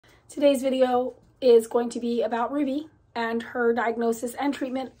Today's video is going to be about Ruby and her diagnosis and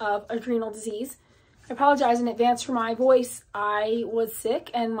treatment of adrenal disease. I apologize in advance for my voice. I was sick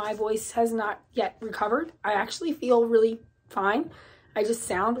and my voice has not yet recovered. I actually feel really fine. I just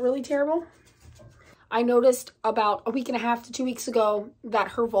sound really terrible. I noticed about a week and a half to 2 weeks ago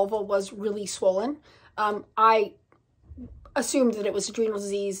that her vulva was really swollen. I assumed that it was adrenal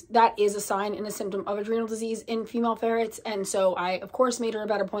disease. That is a sign and a symptom of adrenal disease in female ferrets. And so I, of course, made her a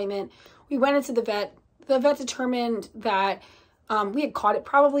vet appointment. We went into the vet. The vet determined that we had caught it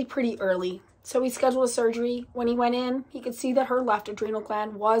probably pretty early. So we scheduled a surgery. When he went in, he could see that her left adrenal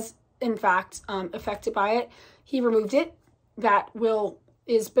gland was, in fact, affected by it. He removed it. That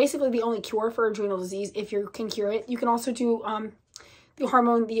is basically the only cure for adrenal disease if you can cure it. You can also do the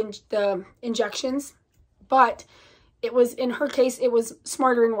hormone, the injections. But it was, in her case, it was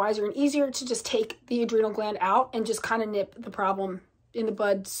smarter and wiser and easier to just take the adrenal gland out and just kind of nip the problem in the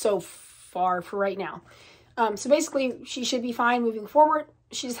bud so far for right now. So basically, she should be fine moving forward.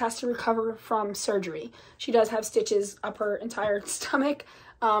 She just has to recover from surgery. She does have stitches up her entire stomach.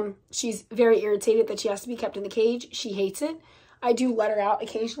 She's very irritated that she has to be kept in the cage. She hates it. I do let her out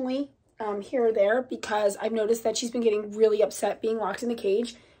occasionally here or there because I've noticed that she's been getting really upset being locked in the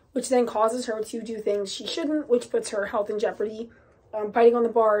cage, which then causes her to do things she shouldn't, which puts her health in jeopardy. Biting on the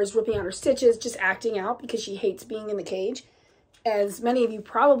bars, ripping out her stitches, just acting out because she hates being in the cage. As many of you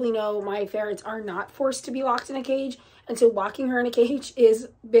probably know, my ferrets are not forced to be locked in a cage, and so locking her in a cage has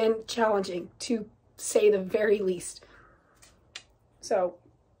been challenging, to say the very least. So,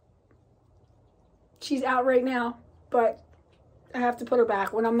 she's out right now, but I have to put her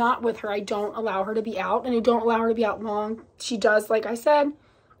back. When I'm not with her, I don't allow her to be out, and I don't allow her to be out long. She does, like I said,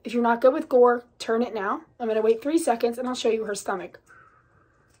 if you're not good with gore, turn it now. I'm going to wait 3 seconds, and I'll show you her stomach.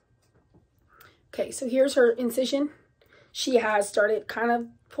 Okay, so here's her incision. She has started kind of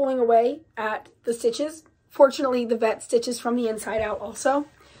pulling away at the stitches. Fortunately, the vet stitches from the inside out also.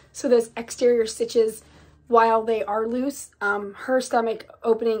 So those exterior stitches, while they are loose, her stomach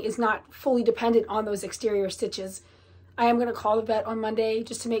opening is not fully dependent on those exterior stitches. I am going to call the vet on Monday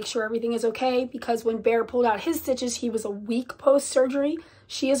just to make sure everything is okay, because when Bear pulled out his stitches, he was a week post-surgery.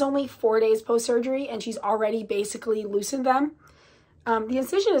 She is only 4 days post-surgery, and she's already basically loosened them. The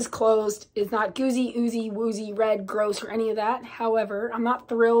incision is closed. It's not goozy, oozy, woozy, red, gross, or any of that. However, I'm not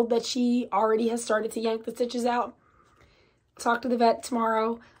thrilled that she already has started to yank the stitches out. I'll talk to the vet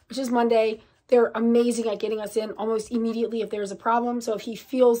tomorrow, which is Monday. They're amazing at getting us in almost immediately if there's a problem. So if he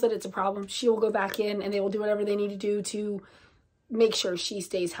feels that it's a problem, she will go back in and they will do whatever they need to do to make sure she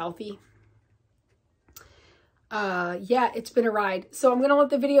stays healthy. Yeah, it's been a ride. So I'm going to let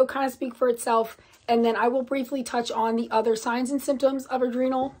the video kind of speak for itself, and then I will briefly touch on the other signs and symptoms of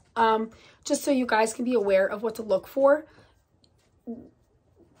adrenal, just so you guys can be aware of what to look for.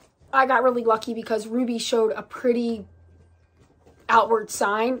 I got really lucky because Ruby showed a pretty outward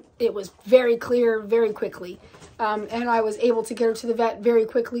sign. It was very clear very quickly, and I was able to get her to the vet very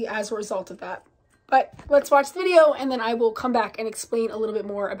quickly as a result of that. But let's watch the video, and then I will come back and explain a little bit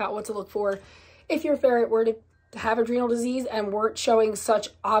more about what to look for if your ferret were to have adrenal disease and weren't showing such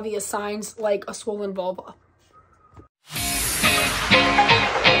obvious signs like a swollen vulva.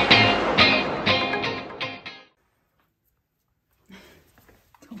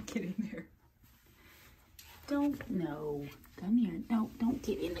 Don't get in there. No. Come here. No, don't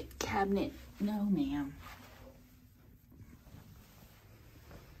get in the cabinet. No, ma'am.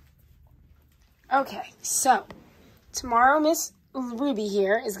 Okay, so tomorrow Miss Ruby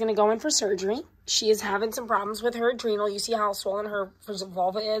here is going to go in for surgery. She is having some problems with her adrenal. You see how swollen her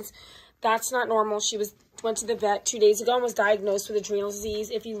vulva is? That's not normal. She went to the vet 2 days ago and was diagnosed with adrenal disease.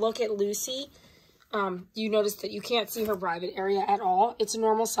 If you look at Lucy, you notice that you can't see her private area at all. It's a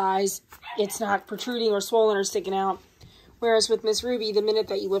normal size. It's not protruding or swollen or sticking out. Whereas with Miss Ruby, the minute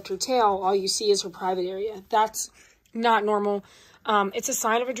that you lift her tail, all you see is her private area. That's not normal. It's a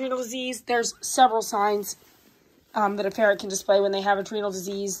sign of adrenal disease. There's several signs that a ferret can display when they have adrenal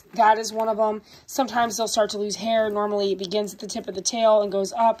disease. That is one of them. Sometimes they'll start to lose hair. Normally it begins at the tip of the tail and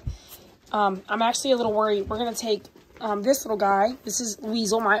goes up. I'm actually a little worried. We're going to take this little guy. This is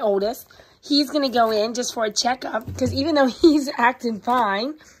Weasel, my oldest. He's going to go in just for a checkup because even though he's acting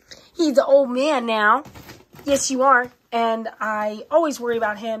fine, he's an old man now. Yes, you are. And I always worry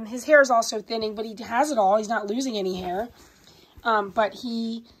about him. His hair is also thinning, but he has it all. He's not losing any hair. But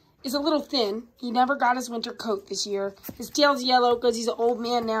he is a little thin. He never got his winter coat this year. His tail's yellow because he's an old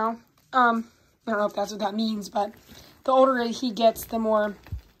man now. I don't know if that's what that means, but the older he gets, the more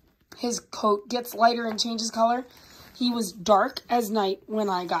his coat gets lighter and changes color. He was dark as night when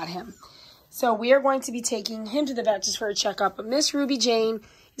I got him. So we are going to be taking him to the vet just for a checkup. But Miss Ruby Jane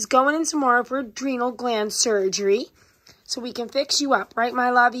is going in tomorrow for adrenal gland surgery so we can fix you up, right, my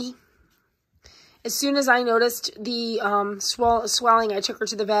lovey? As soon as I noticed the swelling, I took her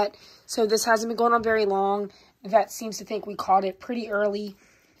to the vet. So this hasn't been going on very long. The vet seems to think we caught it pretty early.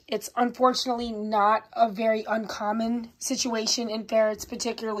 It's unfortunately not a very uncommon situation in ferrets,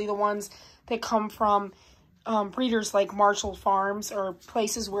 particularly the ones that come from breeders like Marshall Farms or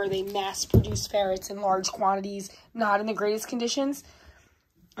places where they mass produce ferrets in large quantities, not in the greatest conditions.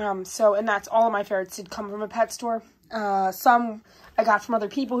 And that's all of my ferrets did come from a pet store. Some I got from other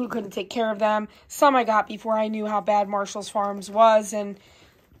people who couldn't take care of them. Some I got before I knew how bad Marshall's Farms was. And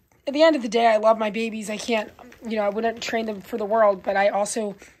at the end of the day, I love my babies. I can't, I wouldn't train them for the world, but I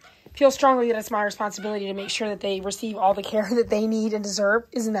also feel strongly that it's my responsibility to make sure that they receive all the care that they need and deserve.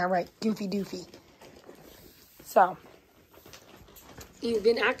 Isn't that right, Goofy Doofy? So, you've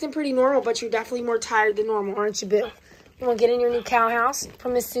been acting pretty normal, but you're definitely more tired than normal, aren't you, Boo? You want to get in your new cow house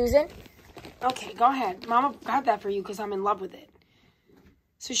from Miss Susan? Okay, go ahead. Mama got that for you because I'm in love with it.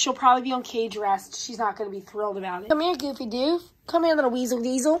 So she'll probably be on cage rest. She's not going to be thrilled about it. Come here, Goofy Doof. Come here, little Weasel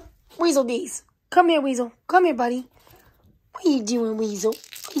Diesel. Weasel Dees. Come here, Weasel. Come here, buddy. What are you doing, Weasel?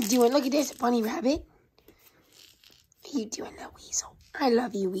 What are you doing? Look at this, bunny rabbit. What are you doing, little Weasel? I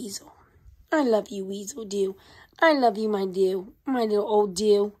love you, Weasel. I love you, Weasel Dew. I love you, my Dew. My little old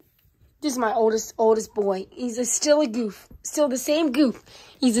Dew. This is my oldest boy. He's still a goof. Still the same goof.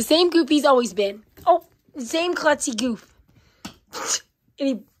 He's the same goof he's always been. Oh, the same klutzy goof.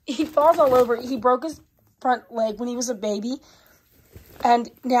 And he falls all over. He broke his front leg when he was a baby. And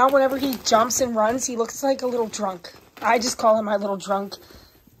now whenever he jumps and runs, he looks like a little drunk. I just call him my little drunk.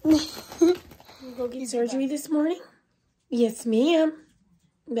 You go get surgery this morning? Yes, ma'am.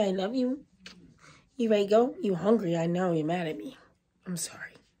 I love you. You ready to go? You hungry? I know. You're mad at me. I'm sorry.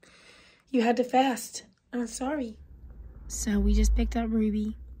 You had to fast. I'm sorry. So we just picked up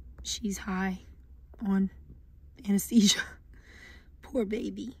Ruby. She's high on anesthesia. Poor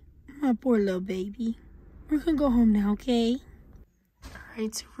baby. My poor little baby. We're gonna go home now, okay?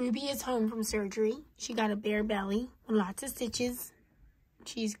 Alright, so Ruby is home from surgery. She got a bare belly with lots of stitches.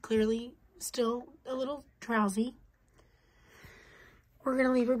 She's clearly still a little drowsy. We're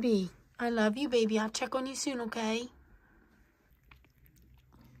gonna leave her be. I love you, baby. I'll check on you soon, okay?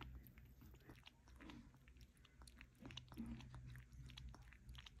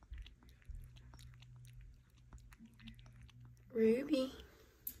 Ruby.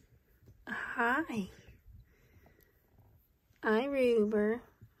 Hi. Hi, Ruber.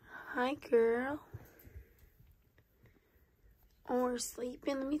 Hi, girl. Oh, we're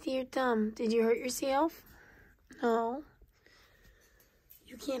sleeping. Let me see your thumb. Did you hurt yourself? No.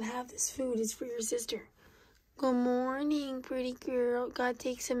 You can't have this food. It's for your sister. Good morning, pretty girl. Gotta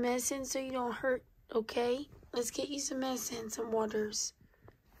take some medicine so you don't hurt, okay? Let's get you some medicine, some waters.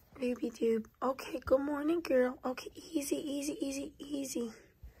 Ruby Doob. Okay, good morning, girl. Okay, easy, easy, easy, easy.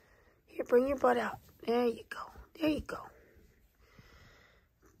 Here, bring your butt out. There you go. There you go.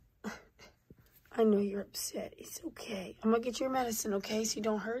 I know you're upset. It's okay. I'm going to get your medicine, okay, so you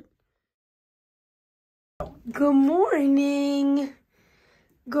don't hurt? Good morning.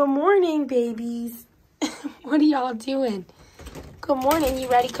 Good morning, babies. What are y'all doing? Good morning. You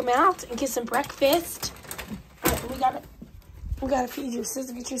ready to come out and get some breakfast? All right, we gotta feed your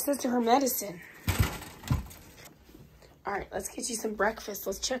sister, get your sister her medicine. All right, let's get you some breakfast.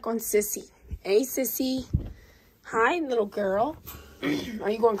 Let's check on Sissy. Hey, Sissy. Hi, little girl. Are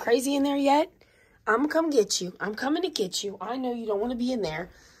you going crazy in there yet? I'm gonna come get you. I'm coming to get you. I know you don't want to be in there.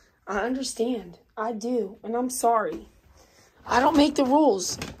 I understand. I do, and I'm sorry. I don't make the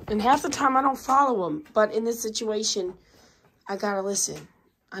rules, and half the time I don't follow them. But in this situation, I gotta listen.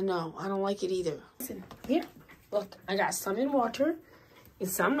 I know. I don't like it either. Listen, here. Look, I got some in water and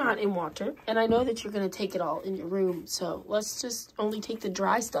some not in water. And I know that you're going to take it all in your room. So let's just only take the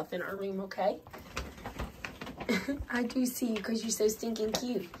dry stuff in our room, okay? I do see you because you're so stinking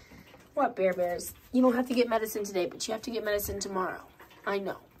cute. What, Bear Bears? You don't have to get medicine today, but you have to get medicine tomorrow. I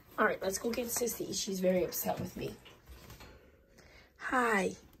know. All right, let's go get Sissy. She's very upset with me.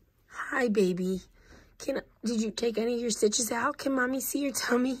 Hi. Hi, baby. Did you take any of your stitches out? Can Mommy see your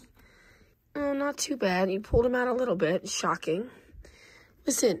tummy? Oh, not too bad. You pulled him out a little bit. Shocking.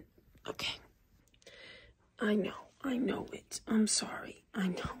 Listen. Okay. I know it. I'm sorry. I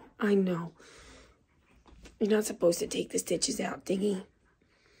know. You're not supposed to take the stitches out, Dingy.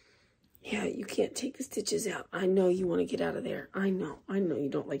 Yeah, you can't take the stitches out. I know you want to get out of there. I know you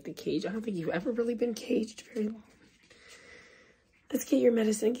don't like the cage. I don't think you've ever really been caged very long. Let's get your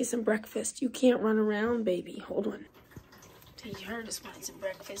medicine and get some breakfast. You can't run around, baby. Hold on. Take her just wanted some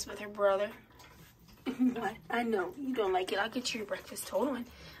breakfast with her brother. What? I know you don't like it. I'll get you your breakfast. Hold on.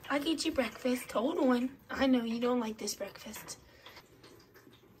 I'll get you breakfast. Hold on. I know you don't like this breakfast.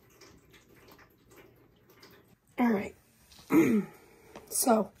 All right.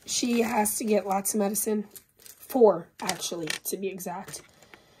 So she has to get lots of medicine. 4, actually, to be exact.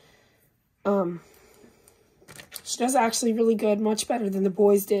 She does actually really good, much better than the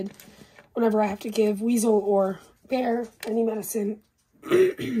boys did. Whenever I have to give Weasel or Bear any medicine,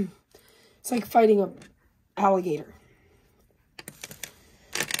 it's like fighting a alligator.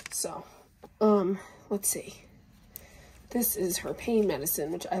 So, let's see. This is her pain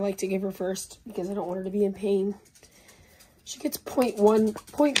medicine, which I like to give her first because I don't want her to be in pain. She gets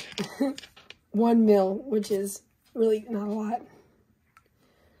 0.1 mil, which is really not a lot.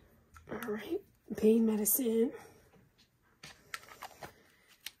 All right, pain medicine.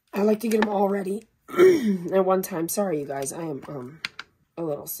 I like to get them all ready at one time. Sorry, you guys, I am a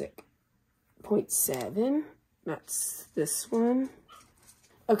little sick. 0.7. That's this one.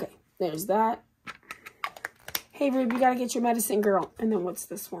 Okay, there's that. Hey, Ruby, you gotta get your medicine, girl. And then what's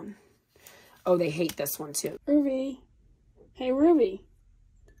this one? Oh, they hate this one, too. Ruby. Hey, Ruby.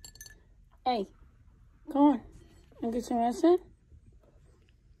 Hey, come on. Wanna get your medicine?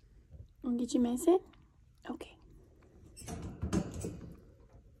 Wanna get your medicine? Okay. Okay,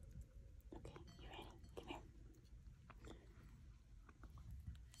 you ready? Come here.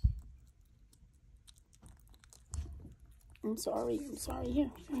 I'm sorry.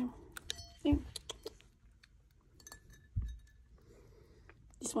 Here. Here.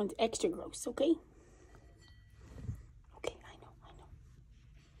 This one's extra gross, okay? Okay,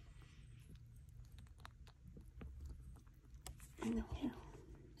 I know. Here.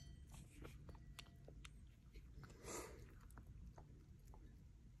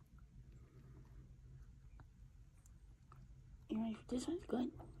 You ready for this one's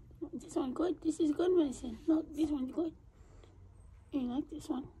good? This one's good. This is good medicine. Look, this one's good. You like this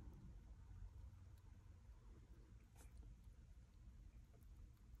one?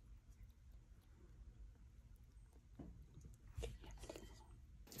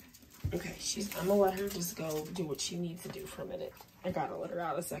 Okay, I'm gonna let her just go do what she needs to do for a minute. I gotta let her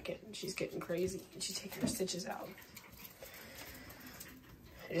out a second. She's getting crazy. She's taking her stitches out.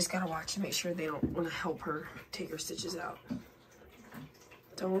 I just gotta watch and make sure they don't want to help her take her stitches out.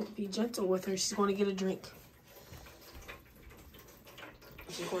 Don't be gentle with her. She's going to get a drink.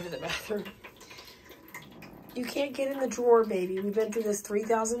 She's going to the bathroom. You can't get in the drawer, baby. We've been through this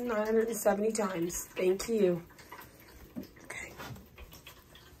 3,970 times. Thank you. Okay.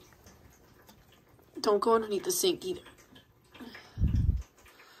 Don't go underneath the sink either.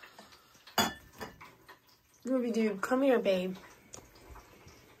 Ruby dude, come here, babe.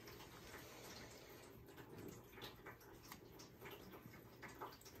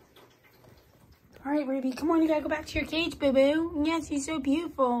 All right, Ruby, come on. You gotta go back to your cage, boo-boo. Yes, you're so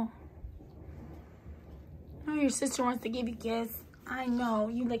beautiful. Oh, your sister wants to give you a kiss. I know.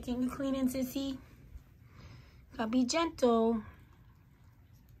 You licking, you cleaning, sissy? Gotta be gentle.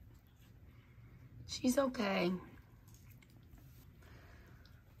 She's okay.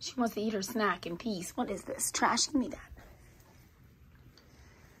 She wants to eat her snack in peace. What is this? Trash? Give me that.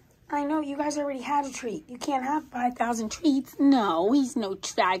 I know, you guys already had a treat. You can't have 5,000 treats. No, he's no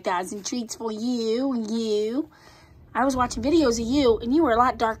 5,000 treats for you. I was watching videos of you, and you were a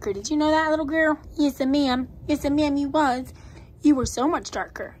lot darker. Did you know that, little girl? Yes, ma'am. Yes, ma'am, you was. You were so much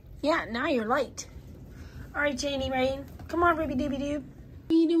darker. Yeah, now you're light. All right, Janie Rain. Come on, Ruby Dooby Doo.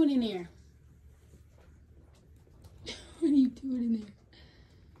 What are you doing in there? What are you doing in there?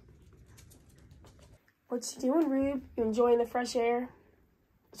 What you doing, Rube? You enjoying the fresh air?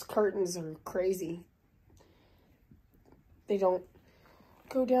 Those curtains are crazy. They don't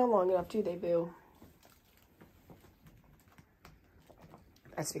go down long enough, do they, boo?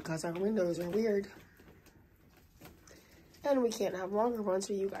 That's because our windows are weird. And we can't have longer ones,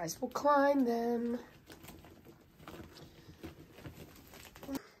 so you guys will climb them.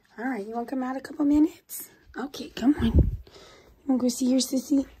 All right, you want to come out a couple minutes? Okay, come on. You want to go see your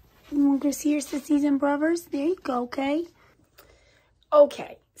sissy? You want to go see your sissies and brothers? There you go, okay?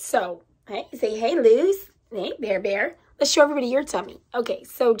 Okay, so, hey, say hey, Luz. Hey, Bear. Let's show everybody your tummy. Okay,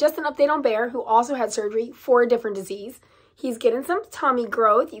 so just an update on Bear, who also had surgery for a different disease. He's getting some tummy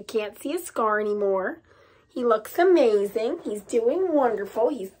growth. You can't see a scar anymore. He looks amazing. He's doing wonderful.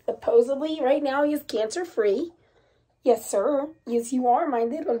 He's supposedly, right now, he's cancer-free. Yes, sir. Yes, you are, my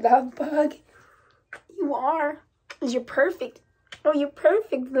little love bug. You are. You're perfect. Oh, you're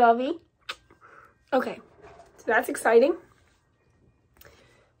perfect, lovey. Okay, so that's exciting.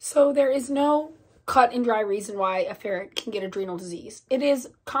 So there is no cut and dry reason why a ferret can get adrenal disease. It is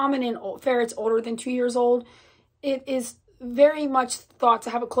common in ferrets older than 2 years old. It is very much thought to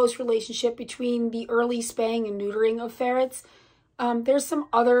have a close relationship between the early spaying and neutering of ferrets. There's some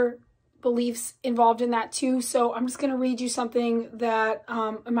other beliefs involved in that too. So I'm just going to read you something that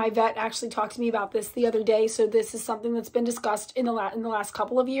my vet actually talked to me about this the other day. So this is something that's been discussed in the last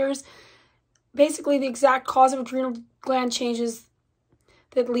couple of years. Basically, the exact cause of adrenal gland changes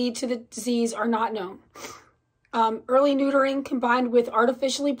that lead to the disease are not known. Early neutering combined with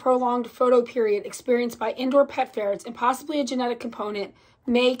artificially prolonged photoperiod experienced by indoor pet ferrets and possibly a genetic component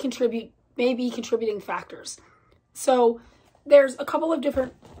may be contributing factors. So there's a couple of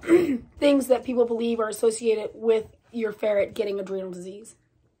different things that people believe are associated with your ferret getting adrenal disease.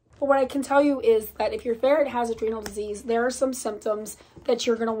 But what I can tell you is that if your ferret has adrenal disease, there are some symptoms that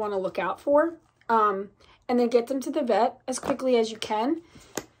you're going to want to look out for, and then get them to the vet as quickly as you can.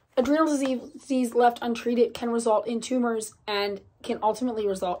 Adrenal disease left untreated can result in tumors and can ultimately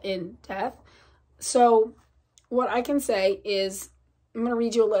result in death. So what I can say is, I'm going to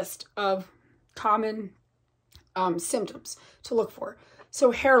read you a list of common symptoms to look for.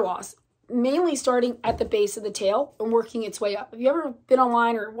 So hair loss, mainly starting at the base of the tail and working its way up. Have you ever been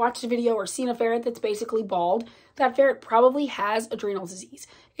online or watched a video or seen a ferret that's basically bald? That ferret probably has adrenal disease.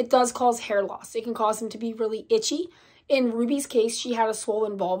 It does cause hair loss. It can cause them to be really itchy. In Ruby's case, she had a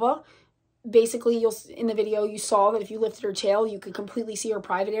swollen vulva. Basically, in the video, you saw that if you lifted her tail, you could completely see her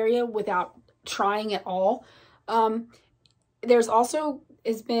private area without trying at all. There's also,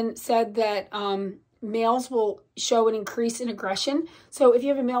 it's been said that males will show an increase in aggression. So if you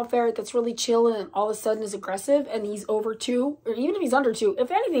have a male ferret that's really chill and all of a sudden is aggressive and he's over 2, or even if he's under 2,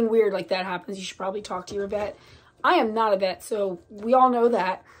 if anything weird like that happens, you should probably talk to your vet. I am not a vet, so we all know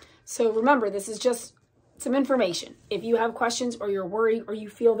that. So remember, this is just some information. If you have questions or you're worried or you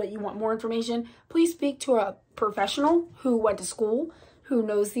feel that you want more information, please speak to a professional who went to school, who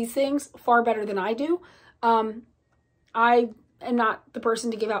knows these things far better than I do. I am not the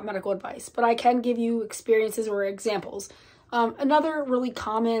person to give out medical advice, but I can give you experiences or examples. Another really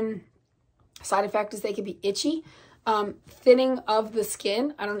common side effect is they can be itchy. Thinning of the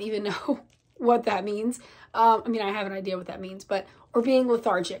skin. I don't even know what that means. I mean, I have an idea what that means, or being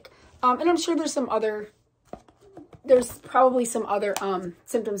lethargic. And I'm sure there's probably some other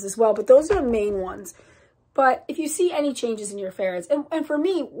symptoms as well, but those are the main ones. But if you see any changes in your ferrets, and for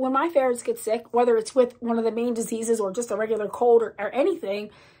me, when my ferrets get sick, whether it's with one of the main diseases or just a regular cold or anything,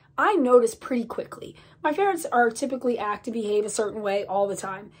 I notice pretty quickly. My ferrets are typically act to behave a certain way all the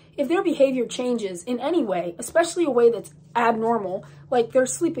time. If their behavior changes in any way, especially a way that's abnormal, like they're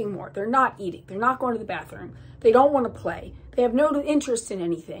sleeping more, they're not eating, they're not going to the bathroom, they don't want to play, they have no interest in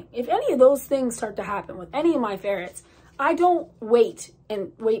anything. If any of those things start to happen with any of my ferrets, I don't wait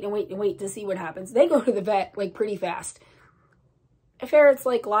to see what happens. They go to the vet like pretty fast. Ferrets,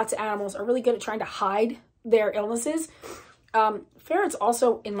 like lots of animals, are really good at trying to hide their illnesses. Ferrets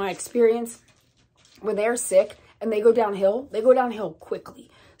also, in my experience, when they're sick and they go downhill quickly.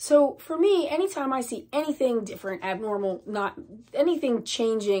 So for me, anytime I see anything different, abnormal, not anything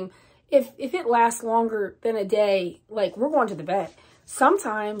changing, if it lasts longer than a day, like, we're going to the vet.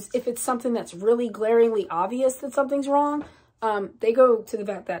 Sometimes if it's something that's really glaringly obvious that something's wrong, they go to the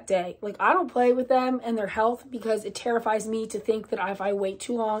vet that day. Like, I don't play with them and their health because it terrifies me to think that if I wait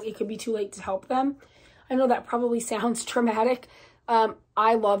too long, it could be too late to help them. I know that probably sounds traumatic.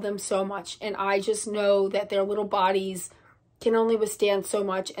 I love them so much, and I just know that their little bodies can only withstand so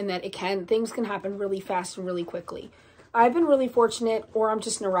much, and that things can happen really fast and really quickly. I've been really fortunate, or I'm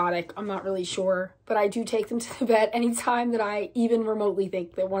just neurotic, I'm not really sure, but I do take them to the vet anytime that I even remotely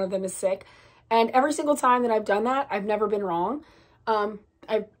think that one of them is sick. And every single time that I've done that, I've never been wrong.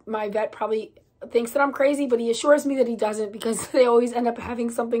 My vet probably thinks that I'm crazy, but he assures me that he doesn't, because they always end up having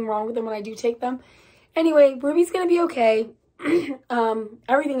something wrong with them when I do take them. Anyway, Ruby's going to be okay.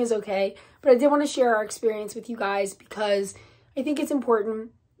 Everything is okay, but I did want to share our experience with you guys because I think it's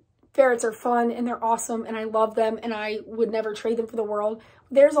important. Ferrets are fun and they're awesome and I love them and I would never trade them for the world.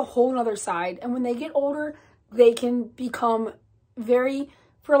 There's a whole nother side, and when they get older, they can become very,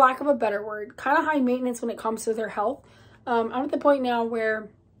 for lack of a better word, kind of high maintenance when it comes to their health. I'm at the point now where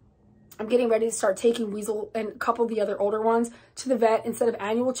I'm getting ready to start taking Weasel and a couple of the other older ones to the vet. Instead of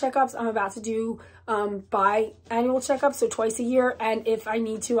annual checkups, I'm about to do biannual checkups, so twice a year. And if I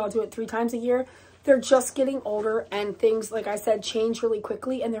need to, I'll do it 3 times a year. They're just getting older, and things, like I said, change really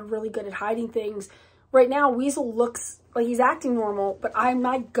quickly, and they're really good at hiding things. Right now, Weasel looks like he's acting normal, but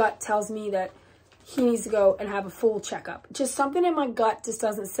my gut tells me that he needs to go and have a full checkup. Just something in my gut just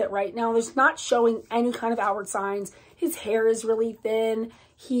doesn't sit right now. There's not showing any kind of outward signs. His hair is really thin.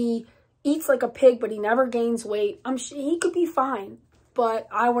 He eats like a pig, but he never gains weight. He could be fine, but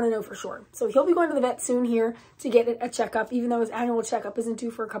I want to know for sure. So he'll be going to the vet soon here to get a checkup, even though his annual checkup isn't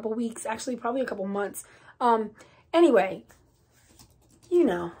due for a couple weeks, actually probably a couple months. Anyway, you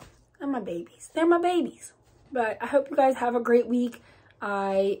know, they're my babies. They're my babies. But I hope you guys have a great week.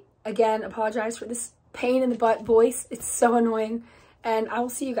 I, again, apologize for this pain in the butt voice. It's so annoying. And I will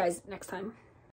see you guys next time.